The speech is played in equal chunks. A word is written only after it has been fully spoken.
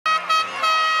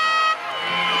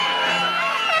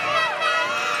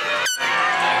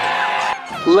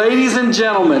Ladies and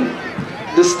gentlemen,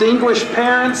 distinguished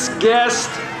parents, guests,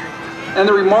 and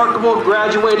the remarkable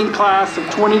graduating class of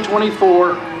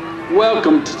 2024,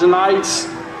 welcome to tonight's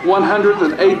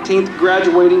 118th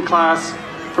graduating class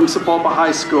from Sapulpa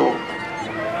High School.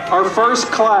 Our first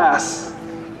class,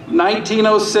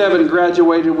 1907,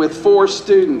 graduated with 4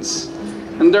 students,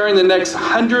 and during the next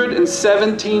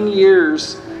 117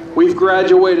 years, we've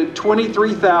graduated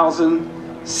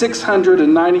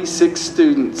 23,696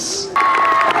 students.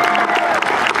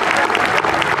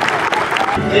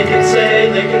 They can say,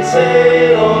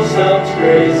 it all sounds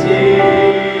crazy.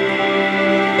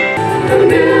 A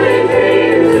million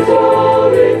dreams is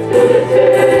all it's gonna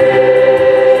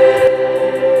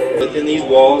take. Within these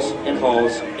walls and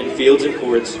halls and fields and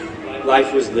courts,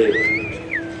 life was lived.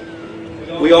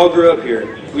 We all grew up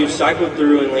here. We've cycled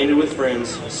through and landed with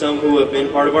friends, some who have been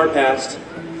part of our past,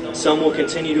 some will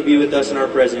continue to be with us in our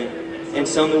present, and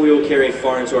some that we will carry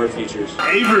far into our futures.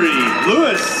 Avery,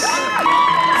 Lewis,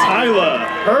 Tyler,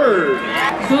 Hurd,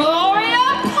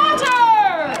 Gloria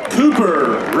Potter,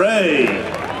 Cooper, Ray.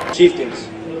 Chieftains,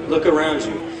 look around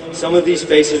you. Some of these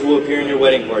faces will appear in your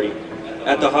wedding party,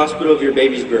 at the hospital of your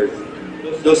baby's birth.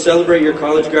 They'll celebrate your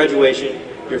college graduation,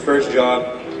 your first job,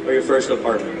 or your first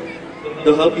apartment.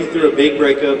 They'll help you through a big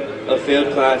breakup, a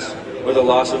failed class, or the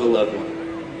loss of a loved one.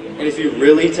 And if you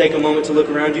really take a moment to look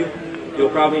around you, you'll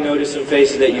probably notice some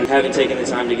faces that you haven't taken the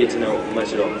time to get to know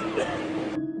much at all.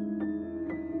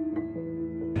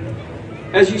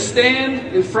 As you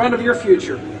stand in front of your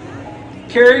future,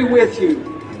 carry with you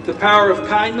the power of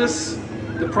kindness,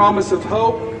 the promise of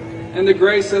hope, and the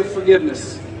grace of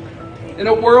forgiveness. In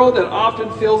a world that often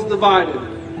feels divided,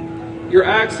 your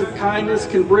acts of kindness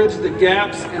can bridge the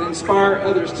gaps and inspire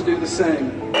others to do the same.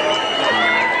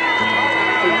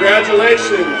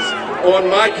 Congratulations. On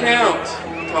my count,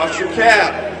 toss your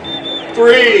cap.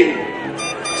 3,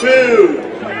 2,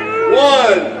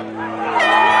 1.